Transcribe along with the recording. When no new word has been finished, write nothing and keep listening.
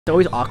It's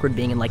always awkward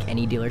being in like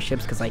any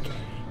dealerships because like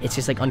it's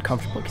just like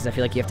uncomfortable because I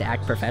feel like you have to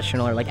act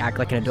professional or like act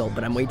like an adult,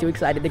 but I'm way too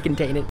excited to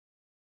contain it.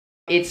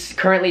 It's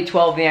currently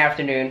 12 in the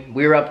afternoon.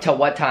 We were up till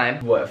what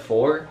time? What,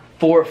 4?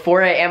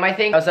 4 a.m. I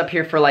think. I was up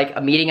here for like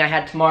a meeting I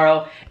had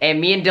tomorrow,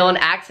 and me and Dylan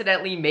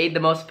accidentally made the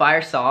most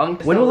fire song.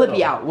 When will it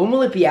be out? When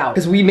will it be out?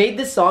 Because we made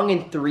this song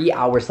in 3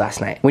 hours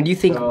last night. When do you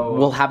think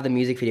we'll have the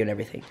music video and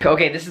everything?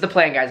 Okay, this is the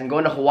plan, guys. I'm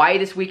going to Hawaii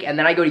this week, and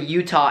then I go to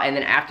Utah, and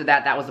then after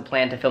that, that was the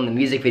plan to film the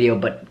music video.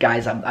 But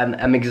guys,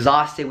 I'm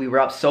exhausted. We were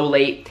up so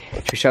late.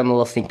 Should we show them a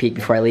little sneak peek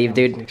before I leave,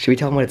 dude? Should we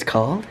tell them what it's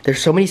called?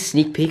 There's so many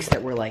sneak peeks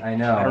that we're like, I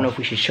know. I don't know if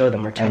we should show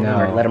them or tell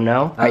them or let them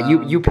know. All right,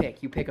 you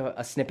pick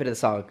a snippet of the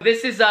song.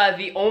 This is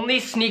the only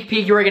sneak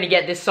peek you're gonna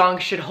get. This song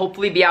should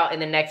hopefully be out in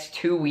the next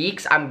 2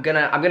 weeks. I'm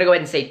gonna go ahead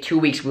and say 2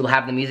 weeks we'll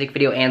have the music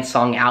video and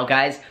song out,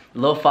 guys.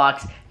 Lil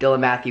Fox,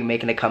 Dylan Matthew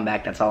making a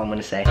comeback. That's all I'm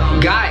gonna say.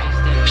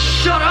 Guys,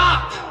 shut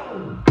up!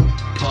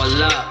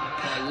 Pull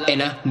up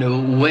in a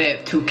new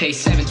whip,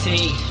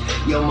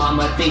 2K17. Yo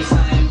mama thinks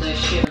I am the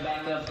shit.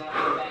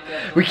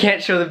 We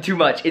can't show them too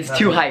much. It's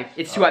too hype.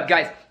 It's too hype,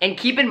 guys. And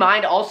keep in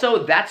mind,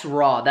 also, that's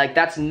raw. Like,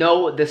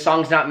 the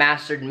song's not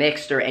mastered,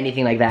 mixed, or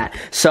anything like that.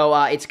 So,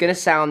 it's gonna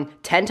sound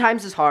 10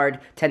 times as hard,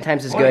 10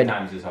 times as good. 20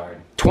 times as hard.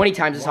 20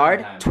 times as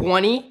hard?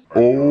 20?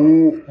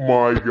 Oh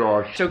my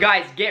gosh. So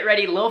guys, get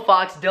ready. Lil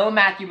Fox, Dylan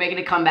Matthew making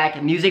a comeback.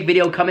 Music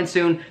video coming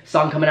soon.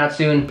 Song coming out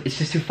soon. It's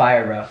just too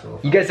fire, bro.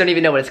 You guys don't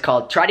even know what it's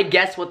called. Try to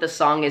guess what the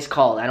song is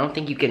called. I don't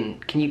think you can.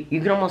 You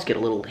can almost get a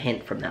little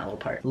hint from that little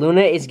part.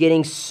 Luna is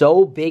getting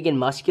so big and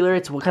muscular.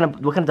 It's what kind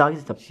of dog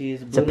is it?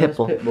 It's a pit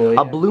bull.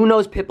 A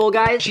blue-nosed pit bull,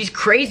 guys. She's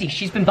crazy.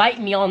 She's been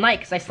biting me all night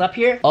because I slept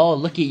here. Oh,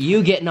 look at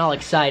you getting all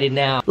excited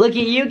now. Look at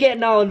you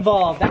getting all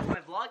involved. That's my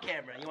vlog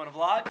camera. You want to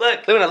vlog?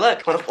 Look, Luna,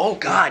 look. Oh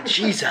God,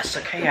 Jesus.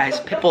 Okay,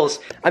 guys, pit bulls.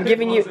 I'm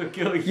giving you.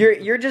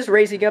 You're just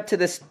raising up to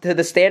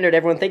the standard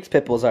everyone thinks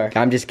pit bulls are.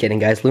 I'm just kidding,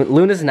 guys.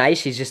 Luna's nice.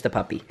 She's just a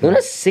puppy.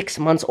 Luna's 6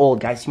 months old,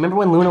 guys. You remember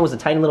when Luna was a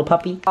tiny little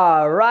puppy?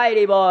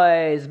 Alrighty,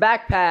 boys.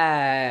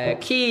 Backpack,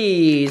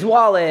 keys,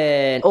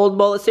 wallet, old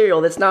bowl of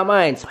cereal that's not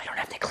mine, so I don't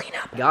have to clean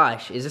up.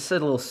 Gosh, is this a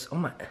little? Oh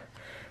my.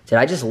 Did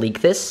I just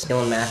leak this?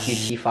 Dylan Matthew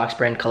T Fox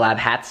brand collab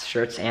hats,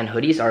 shirts, and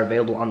hoodies are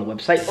available on the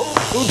website.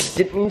 Oh, oops,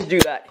 didn't mean to do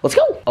that. Let's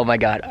go. Oh my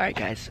God. All right,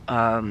 guys.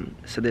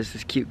 So there's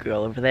this cute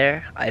girl over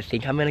there. I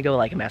think I'm gonna go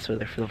like mess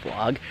with her for the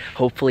vlog.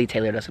 Hopefully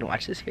Taylor doesn't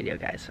watch this video,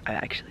 guys.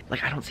 I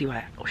don't see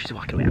why. Oh, she's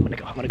walking away. I'm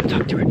gonna go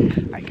talk to her.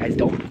 All right, guys.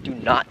 Do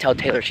not tell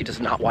Taylor she does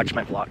not watch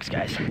my vlogs,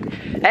 guys.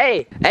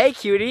 Hey,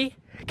 cutie.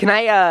 Can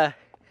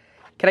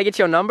I get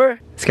your number?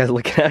 This guy's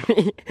looking at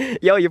me.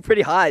 Yo, you're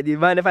pretty hot. Do you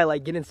mind if I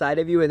like get inside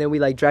of you and then we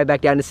like drive back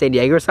down to San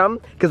Diego or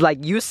something? Cause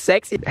like you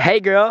sexy. Hey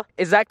girl,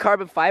 is that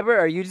carbon fiber or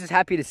are you just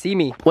happy to see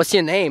me? What's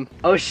your name?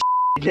 Oh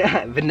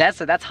yeah,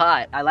 Vanessa, that's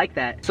hot. I like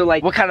that. So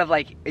like, what kind of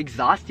like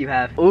exhaust do you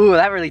have? Ooh,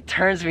 that really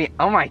turns me.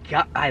 Oh my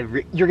God,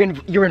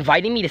 you're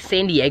inviting me to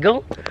San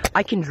Diego?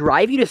 I can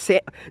drive you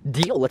to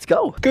Deal, let's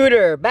go.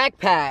 Scooter,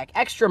 backpack,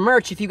 extra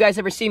merch if you guys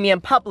ever see me in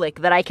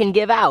public that I can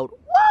give out.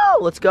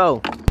 Whoa, let's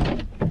go.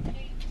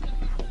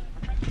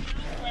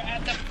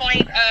 The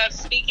point of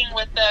speaking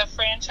with the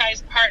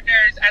franchise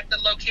partners at the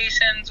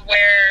locations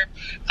where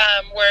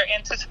we're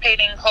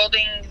anticipating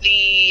holding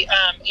the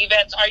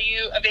events. Are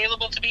you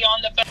available to be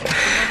on the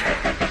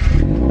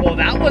phone? Well,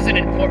 that wasn't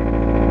important.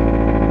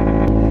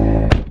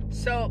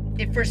 So,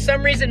 if for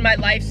some reason my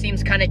life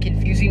seems kind of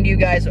confusing to you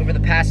guys over the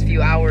past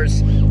few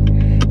hours,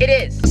 it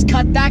is. Let's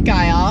cut that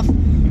guy off.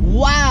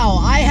 Wow,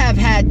 I have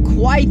had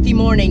quite the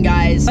morning,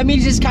 guys. Let me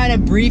just kind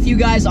of brief you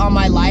guys on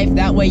my life.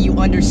 That way you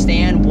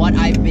understand what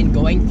I've been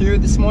going through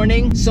this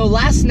morning. So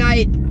last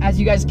night, as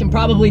you guys can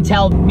probably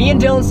tell, me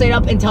and Dylan stayed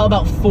up until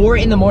about 4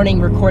 in the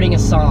morning recording a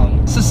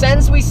song. So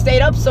since we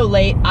stayed up so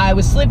late, I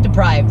was sleep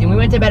deprived and we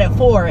went to bed at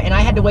 4 and I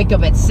had to wake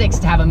up at 6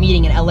 to have a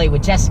meeting in LA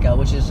with Jessica,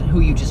 which is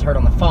who you just heard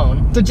on the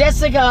phone. So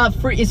Jessica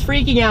is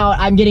freaking out.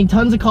 I'm getting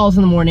tons of calls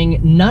in the morning.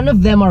 None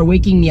of them are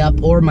waking me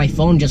up or my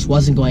phone just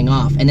wasn't going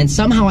off. And then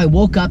somehow I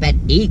woke up at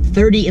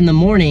 8:30 in the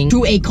morning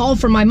to a call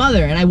from my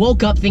mother. And I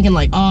woke up thinking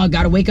like, oh,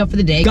 gotta wake up for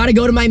the day. Gotta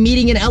go to my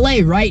meeting in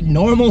LA, right?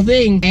 Normal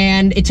thing.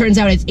 And it turns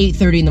out it's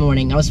 8:30 in the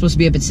morning. I was supposed to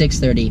be up at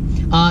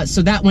 6:30.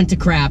 So that went to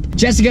crap.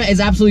 Jessica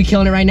is absolutely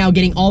killing it right now,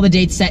 getting all the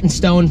dates set in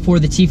stone for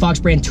the T-Fox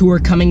brand tour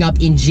coming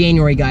up in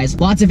January, guys.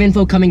 Lots of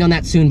info coming on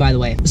that soon, by the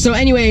way. So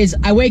anyways,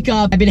 I wake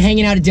up. I've been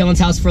hanging out at Dylan's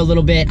house for a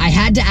little bit. I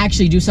had to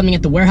actually do something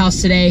at the warehouse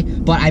today,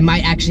 but I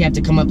might actually have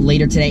to come up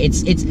later today.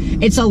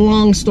 It's a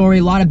long story,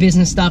 a lot of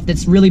business stuff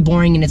that's really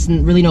boring and it's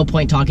really no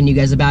point talking to you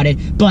guys about it,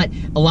 but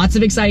lots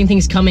of exciting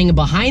things coming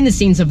behind the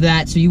scenes of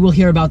that, so you will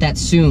hear about that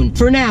soon.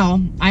 For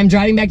now, I'm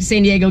driving back to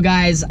San Diego,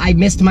 guys. I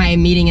missed my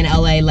meeting in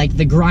LA, like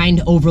the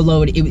grind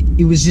overload,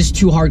 it was just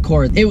too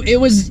hardcore.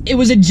 It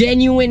was a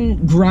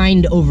genuine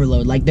grind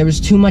overload. Like there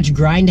was too much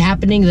grind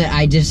happening that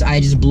I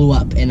just blew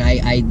up and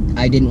I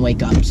didn't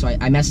wake up. So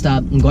I messed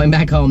up. I'm going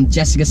back home.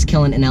 Jessica's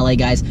killing in LA,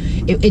 guys.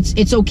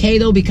 It's okay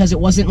though, because it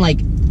wasn't like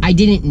I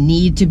didn't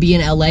need to be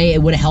in LA.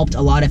 It would have helped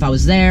a lot if I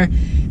was there.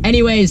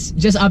 Anyways,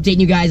 just updating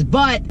you guys.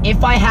 But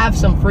if I have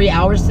some free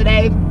hours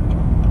today,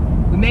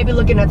 we may be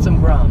looking at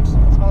some Groms.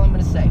 That's all I'm gonna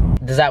to say.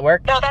 Does that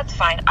work? No, that's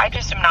fine. I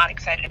just am not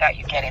excited about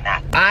you getting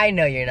that. I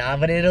know you're not,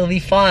 but it'll be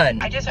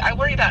fun. I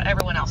worry about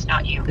everyone else,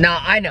 not you. No,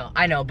 I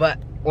know, but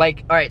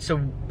like, all right,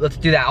 so let's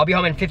do that. I'll be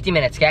home in 50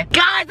 minutes, okay?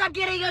 Guys, I'm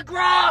getting a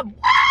Grom!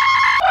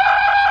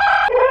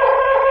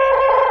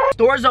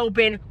 Store's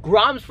open,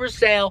 Grom's for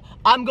sale.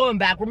 I'm going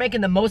back. We're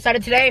making the most out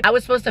of today. I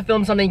was supposed to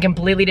film something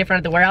completely different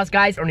at the warehouse,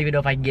 guys. I don't even know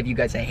if I can give you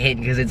guys a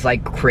hint because it's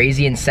like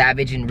crazy and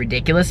savage and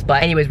ridiculous.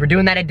 But anyways, we're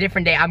doing that a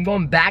different day. I'm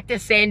going back to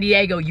San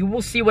Diego. You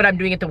will see what I'm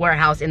doing at the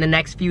warehouse in the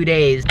next few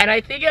days. And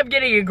I think I'm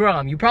getting a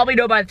Grom. You probably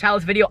know by the title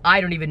of this video.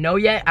 I don't even know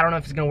yet. I don't know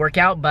if it's gonna work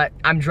out, but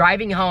I'm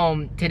driving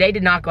home. Today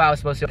did not go how I was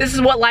supposed to. This is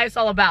what life's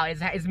all about,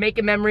 is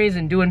making memories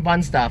and doing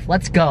fun stuff.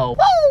 Let's go.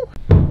 Woo!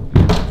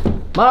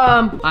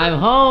 Mom, I'm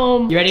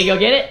home. You ready to go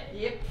get it?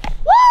 Yep.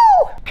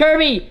 Woo!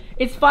 Kirby,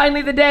 it's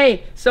finally the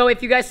day. So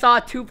if you guys saw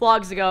 2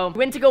 vlogs ago, we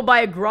went to go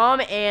buy a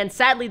Grom and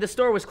sadly the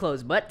store was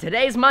closed. But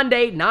today's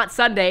Monday, not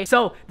Sunday.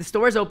 So the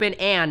store is open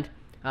and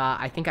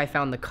I think I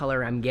found the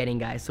color I'm getting,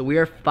 guys. So we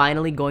are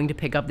finally going to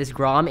pick up this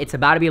Grom. It's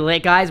about to be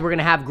lit, guys. We're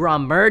gonna have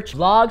Grom merch,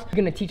 vlogs. We're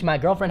gonna teach my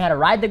girlfriend how to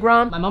ride the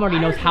Grom. My mom already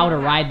knows how to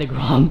ride the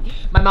Grom.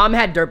 My mom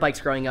had dirt bikes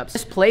growing up.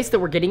 This place that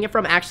we're getting it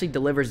from actually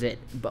delivers it,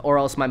 or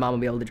else my mom will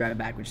be able to drive it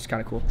back, which is kind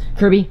of cool.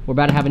 Kirby, we're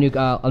about to have a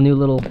new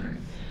little,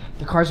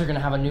 the cars are gonna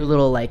have a new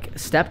little like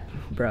step,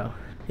 bro.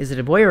 Is it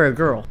a boy or a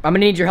girl? I'm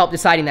gonna need your help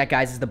deciding that,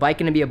 guys. Is the bike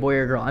gonna be a boy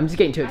or a girl? I'm just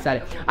getting too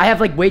excited. I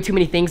have like way too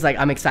many things like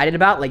I'm excited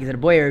about. Like, is it a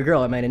boy or a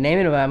girl? Am I gonna name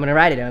it or I'm gonna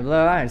ride it? Blah,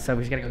 blah, blah. And so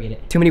we just gotta go get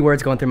it. Too many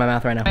words going through my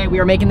mouth right now. Hey, we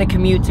are making the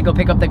commute to go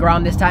pick up the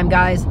Grom this time,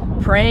 guys.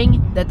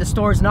 Praying that the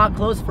store is not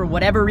closed for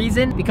whatever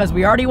reason, because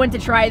we already went to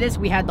try this.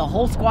 We had the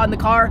whole squad in the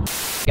car.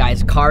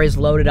 Guys, car is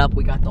loaded up.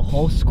 We got the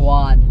whole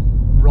squad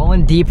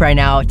rolling deep right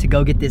now to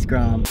go get this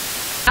Grom.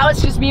 Now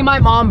it's just me and my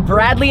mom.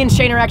 Bradley and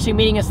Shane are actually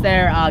meeting us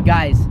there.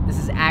 Guys, this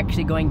is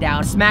actually going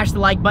down. Smash the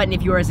like button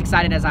if you are as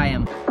excited as I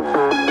am.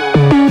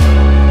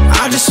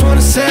 I just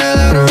wanna sell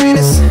out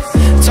arenas,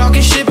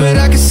 talking shit, but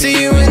I can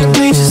see you in the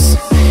bleachers.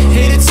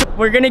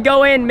 We're gonna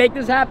go in, make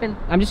this happen.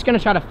 I'm just gonna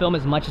try to film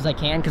as much as I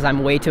can because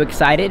I'm way too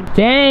excited.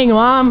 Dang,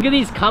 Mom, look at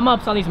these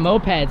come-ups on these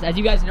mopeds. As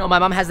you guys know, my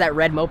mom has that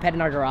red moped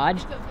in our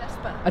garage. It's a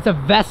Vespa. It's a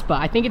Vespa.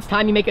 I think it's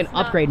time you make an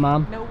upgrade,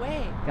 Mom. No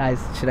way.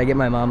 Guys, should I get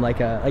my mom like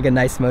a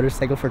nice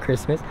motorcycle for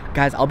Christmas?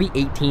 Guys, I'll be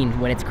 18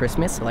 when it's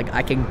Christmas, so like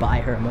I can buy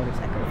her a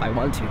motorcycle if I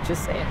want to.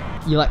 Just say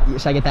it.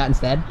 Should I get that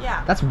instead?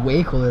 Yeah. That's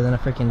way cooler than a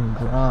freaking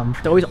Grom.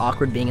 It's always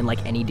awkward being in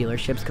like any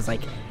dealerships because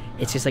like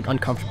it's just like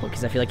uncomfortable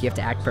because I feel like you have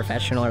to act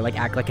professional or like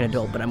act like an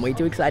adult, but I'm way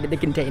too excited to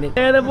contain it.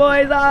 There the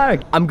boys are.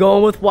 I'm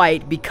going with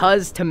white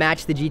because to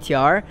match the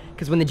GTR,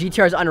 because when the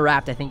GTR is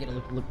unwrapped, I think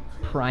it'll look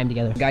prime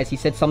together. Guys, he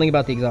said something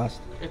about the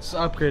exhaust. It's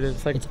upgraded.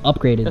 It's like it's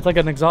upgraded. It's like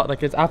an exhaust,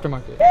 like it's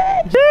aftermarket.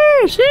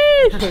 Sheesh,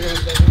 sheesh.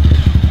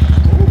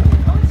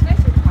 Oh, it's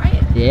nice and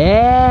quiet.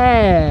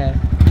 Yeah.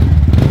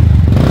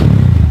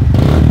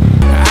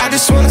 I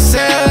just wanna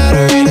sell out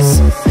arenas,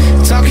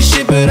 talking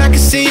shit, but I can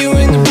see you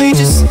in the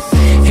bleachers.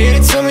 Here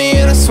to tell me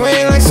and I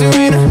sway like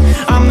Serena.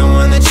 I'm the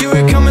one that you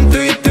heard coming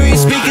through your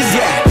speakers,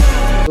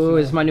 yeah. Ooh,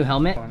 is my new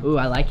helmet? Ooh,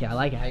 I like it. I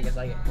like it. How you guys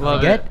like it?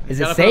 Love good? it. Is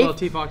Gotta it put a safe? little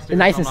T-Fox sticker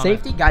Nice and on it.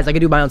 safety? Guys, I could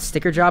do my own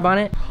sticker job on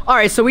it. All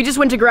right, so we just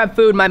went to grab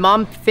food. My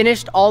mom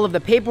finished all of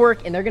the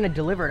paperwork and they're gonna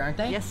deliver it, aren't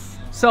they? Yes.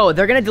 So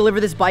they're gonna deliver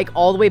this bike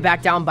all the way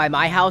back down by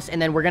my house and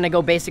then we're gonna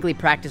go basically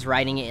practice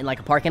riding it in like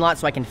a parking lot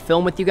so I can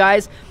film with you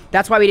guys.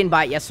 That's why we didn't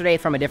buy it yesterday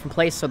from a different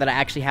place so that I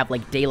actually have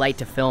like daylight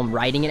to film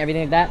riding and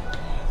everything like that.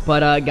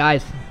 But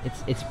guys,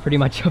 it's pretty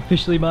much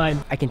officially mine.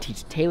 I can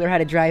teach Taylor how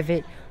to drive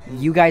it.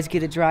 You guys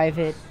get to drive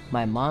it.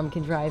 My mom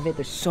can drive it.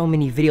 There's so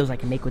many videos I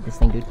can make with this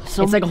thing, dude.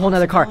 So it's like a whole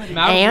nother car.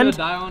 Maverick's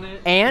gonna die on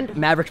it. And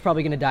Maverick's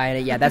probably gonna die in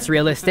it. Yeah, that's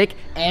realistic.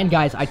 And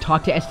guys, I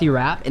talked to SD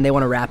Wrap and they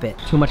want to wrap it.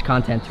 Too much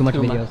content, too much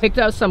videos. Picked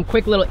up some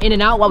quick little in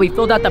and out while we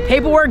filled out the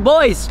paperwork,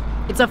 boys.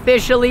 It's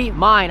officially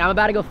mine. I'm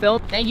about to go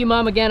film. Thank you,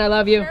 Mom, again. I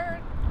love you. Sure.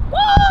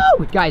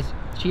 Woo! Guys,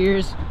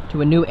 cheers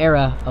to a new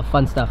era of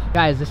fun stuff.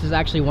 Guys, this is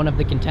actually one of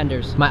the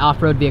contenders. My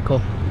off-road vehicle.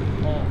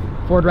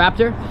 Ford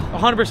Raptor.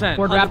 100%.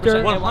 Ford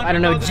Raptor. 100%. I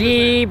don't know,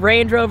 Jeep,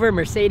 Range Rover,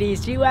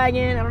 Mercedes,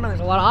 G-Wagon. I don't know,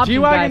 there's a lot of options,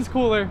 G-Wagon's guys.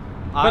 cooler.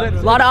 A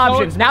lot of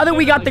options. Now that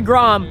we got the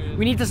Grom,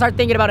 we need to start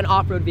thinking about an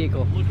off-road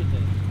vehicle. Look at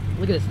this.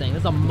 Look at this thing. This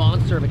is a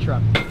monster of a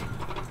truck.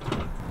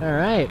 All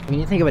right, we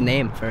need to think of a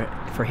name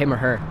for him or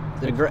her.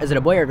 Is it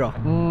a boy or a girl?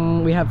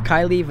 We have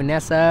Kylie,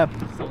 Vanessa.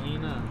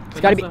 Selena.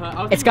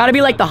 It's gotta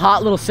be like the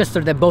hot little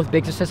sister that both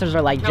big sisters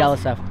are like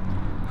jealous of.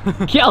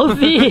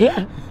 Kelsey.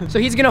 So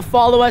he's gonna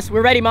follow us.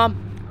 We're ready,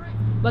 Mom.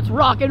 Let's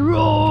rock and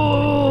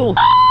roll.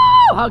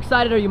 How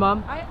excited are you,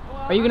 Mom?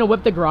 Are you gonna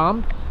whip the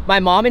Grom? My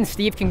mom and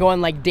Steve can go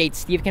on like dates.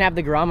 Steve can have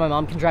the Grom, my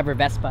mom can drive her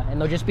Vespa.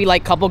 And they'll just be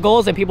like couple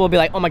goals and people will be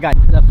like, oh my God.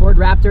 The Ford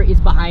Raptor is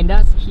behind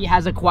us. He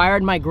has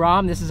acquired my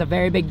Grom. This is a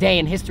very big day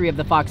in history of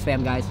the Fox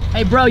fam, guys.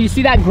 Hey bro, you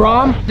see that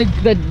Grom?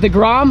 The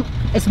Grom?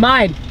 It's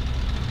mine.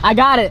 I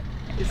got it.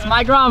 It's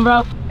my Grom,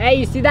 bro. Hey,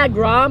 you see that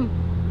Grom?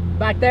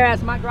 Back there,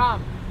 that's my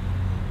Grom.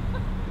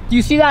 Do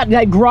you see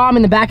that Grom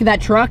in the back of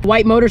that truck?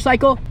 White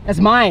motorcycle?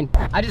 That's mine.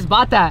 I just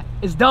bought that.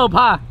 It's dope,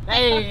 huh?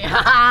 Hey,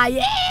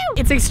 yeah.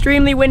 It's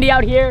extremely windy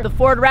out here. The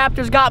Ford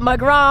Raptor's got my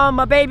Grom,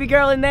 my baby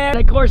girl in there. And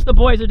of course the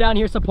boys are down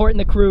here supporting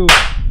the crew.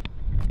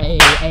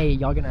 Hey,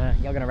 y'all gonna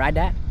ride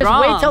that?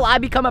 Just wait till I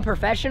become a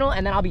professional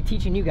and then I'll be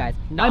teaching you guys.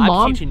 No,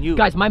 I'm teaching you.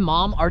 Guys, my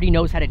mom already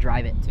knows how to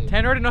drive it too.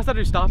 Tanner already knows how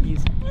to do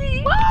stoppies.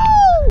 Woo!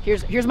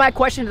 Here's my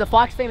question to the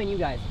Fox fam and you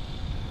guys.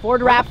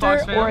 Ford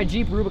Raptor or a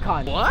Jeep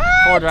Rubicon? What?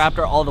 Ford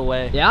Raptor all the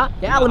way. Yeah?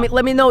 Yeah,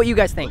 let me know what you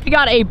guys think. We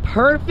got a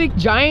perfect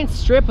giant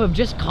strip of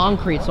just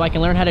concrete so I can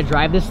learn how to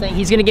drive this thing.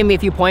 He's gonna give me a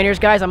few pointers,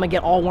 guys. I'm gonna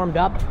get all warmed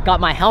up. Got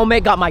my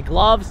helmet, got my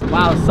gloves.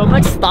 Wow, so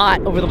much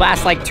thought over the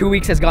last like 2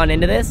 weeks has gone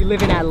into this. We're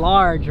living at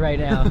large right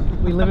now.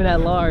 We living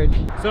at large.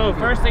 So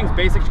first things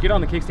basic, just get on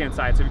the kickstand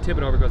side. So if you tip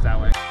it over, it goes that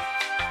way.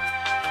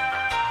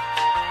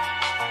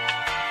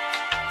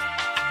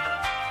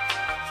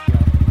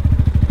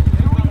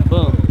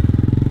 Boom.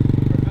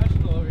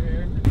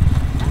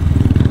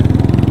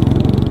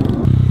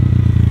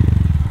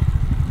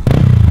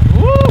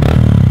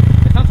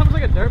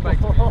 Dirt bike.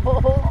 Did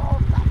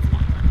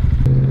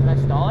I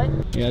stall it?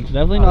 Yeah, it's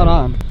definitely not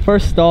on.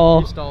 First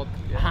stall. You stalled.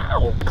 Yeah.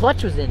 How?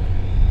 Clutch was in.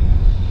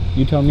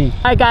 You tell me.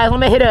 All right, guys, I'm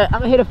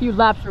gonna hit a few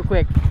laps real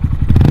quick.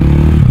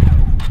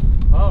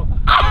 Oh.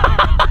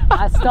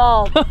 I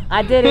stalled.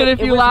 I did it. Hit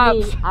a few it was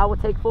laps. Me. I will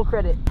take full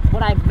credit.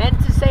 What I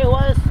meant to say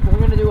was, we're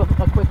gonna do a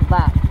quick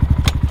lap.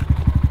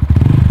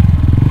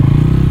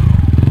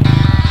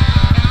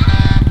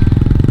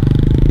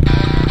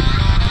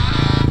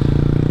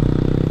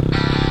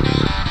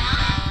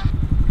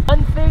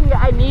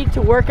 Need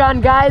to work on,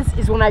 guys,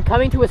 is when I'm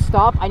coming to a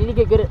stop, I need to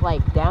get good at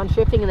like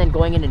downshifting and then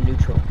going into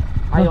neutral. All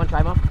right, you want to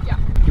try, Mom? Yeah.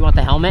 You want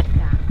the helmet?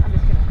 Yeah, I'm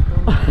just gonna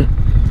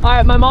go. All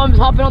right, my mom's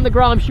hopping on the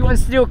Grom. She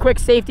wants to do a quick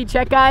safety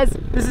check, guys.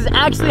 This is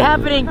actually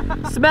happening.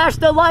 Smash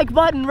the like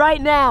button right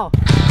now.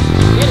 Get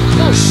it,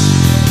 go.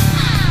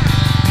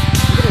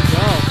 Look at it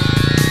go.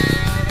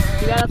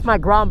 See that? That's my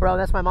Grom, bro.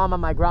 That's my mom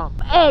on my Grom.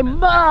 Hey,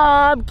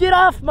 Mom, get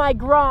off my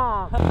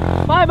Grom.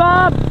 Bye,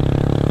 Mom.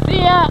 See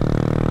ya.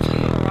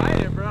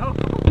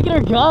 Look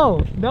at her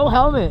go. No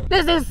helmet.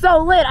 This is so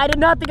lit. I did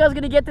not think I was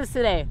going to get this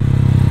today.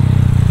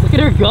 Look at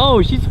her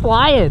go. She's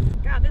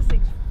flying. God, this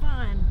thing's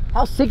fun.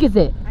 How sick is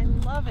it? I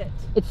love it.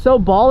 It's so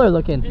baller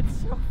looking.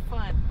 It's so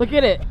fun. Look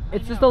at it.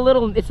 It's just a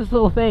little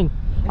thing.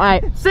 All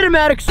right,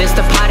 cinematics. This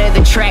the part of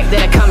the track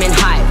that I come in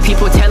hot.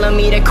 People telling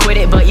me to quit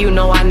it, but you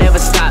know I never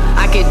stop.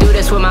 I could do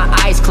this with my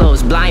eyes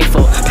closed,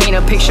 blindfold. Paint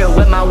a picture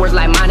with my words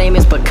like my name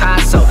is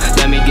Picasso.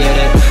 Let me get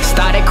it.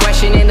 Started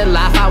questioning the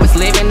life I was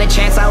living, the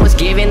chance I was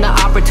given, the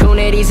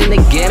opportunities and the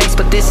gimmicks.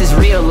 But this is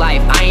real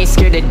life. I ain't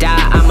scared to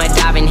die. I'ma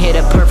dive and hit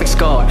a perfect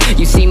score.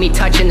 You see me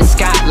touching the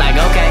sky like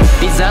okay.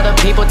 These other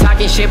people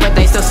talking shit, but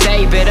they still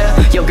stay bitter.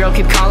 Your girl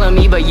keep calling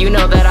me, but you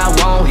know that I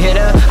won't hit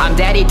her. I'm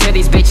daddy to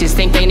these bitches,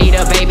 think they need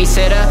a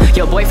babysitter.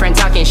 Your boyfriend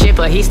talking shit,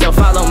 but he still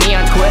follow me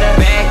on Twitter.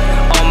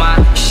 Back on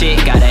my shit,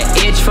 got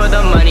an itch for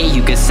the money.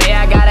 You could say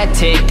I got a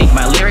tick. Think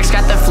my lyrics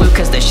got the flu,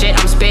 cause the shit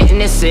I'm spitting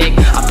is sick.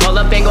 I pull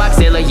up in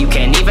Glockzilla, you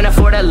can't even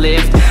afford a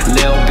lift,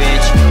 lil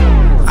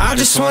bitch. I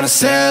just wanna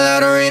sell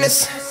out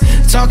arenas,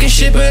 talking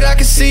shit, but I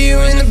can see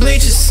you in the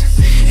bleachers.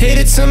 Hit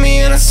it to me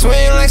and I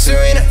swing like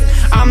Serena.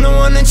 I'm the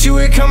one that you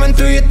hear coming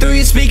through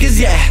your speakers,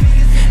 yeah.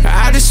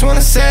 I just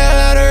wanna sell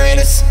out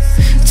arenas,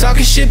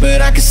 talking shit,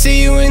 but I can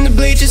see you in the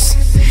bleachers.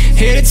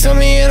 Hit it to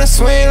me and I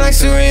swing like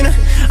Serena.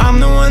 I'm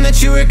the one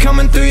that you hear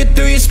coming through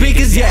your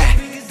speakers, yeah.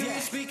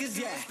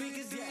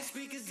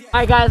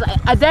 All right, guys,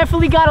 I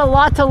definitely got a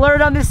lot to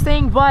learn on this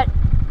thing, but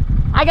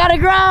I got a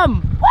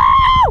Grom.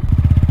 Woo!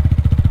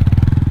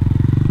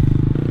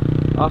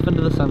 Off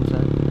into the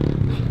sunset.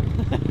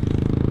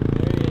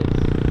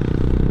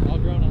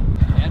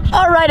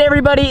 All right,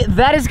 everybody,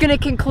 that is gonna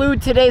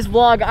conclude today's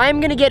vlog.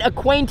 I'm gonna get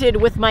acquainted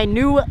with my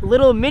new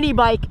little mini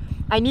bike.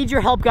 I need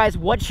your help, guys.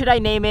 What should I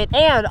name it?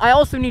 And I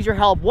also need your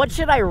help. What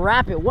should I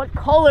wrap it? What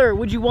color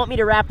would you want me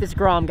to wrap this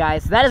Grom,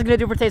 guys? That is gonna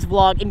do it for today's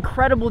vlog.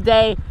 Incredible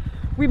day.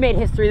 We made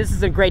history. This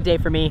is a great day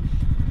for me.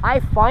 I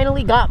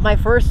finally got my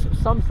first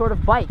some sort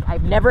of bike.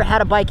 I've never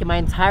had a bike in my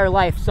entire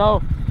life.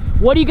 So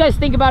what do you guys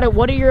think about it?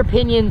 What are your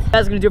opinions?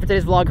 That's gonna do it for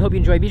today's vlog. Hope you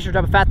enjoyed. Be sure to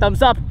drop a fat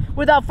thumbs up.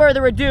 Without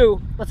further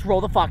ado, let's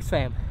roll the Fox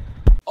fam.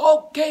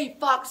 Okay,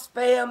 Fox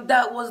fam,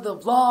 that was the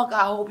vlog.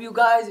 I hope you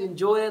guys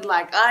enjoyed it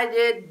like I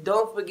did.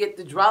 Don't forget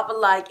to drop a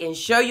like and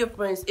share your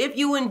friends if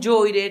you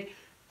enjoyed it.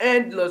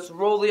 And let's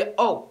roll it.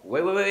 Oh,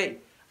 wait.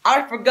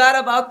 I forgot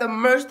about the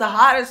merch, the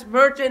hottest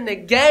merch in the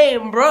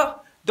game, bro.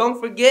 Don't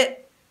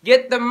forget,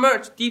 get the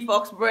merch,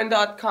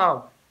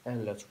 tfoxbrand.com.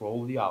 And let's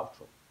roll the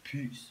outro.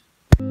 Peace.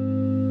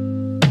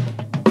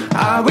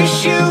 I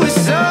wish you were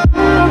so